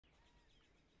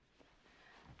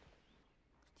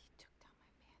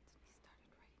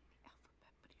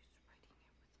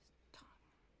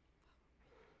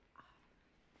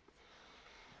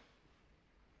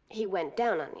He went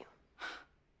down on you.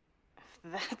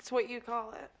 If that's what you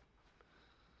call it.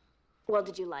 Well,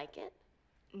 did you like it?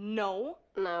 No.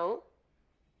 No?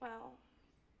 Well,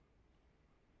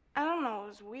 I don't know, it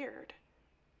was weird.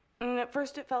 And at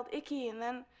first it felt icky, and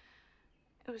then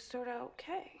it was sort of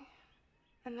okay.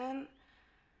 And then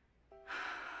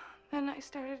I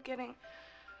started getting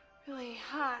really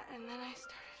hot, and then I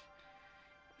started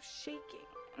shaking.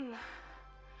 And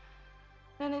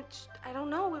then I don't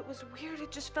know, it was weird.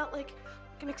 It just felt like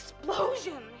an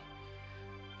explosion.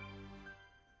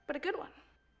 But a good one.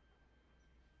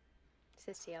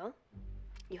 Cecile,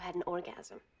 you had an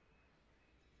orgasm.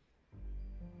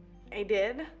 I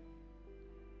did?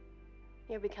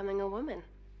 You're becoming a woman.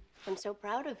 I'm so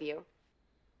proud of you.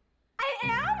 I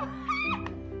am?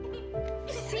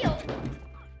 Cecile!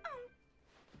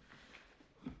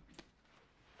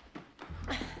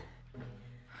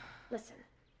 Listen,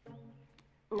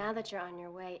 now that you're on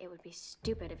your way, it would be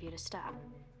stupid of you to stop.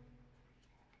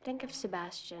 Think of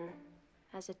Sebastian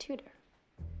as a tutor.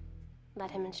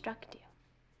 Let him instruct you.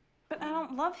 But I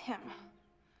don't love him.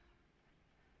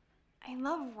 I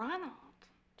love Ronald.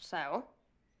 So?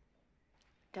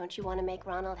 Don't you want to make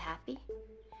Ronald happy?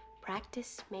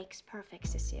 Practice makes perfect,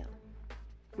 Cecile.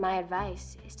 My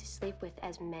advice is to sleep with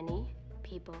as many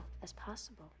people as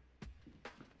possible.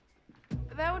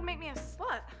 But that would make me a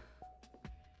slut.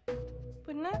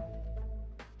 Wouldn't it?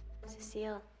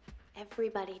 Cecile,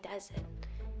 everybody does it.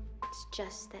 It's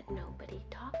just that nobody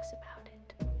talks about it.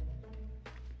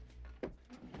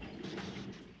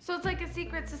 So it's like a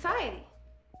secret society.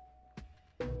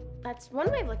 That's one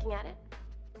way of looking at it.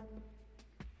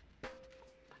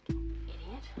 Fucking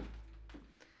idiot.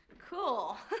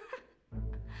 Cool.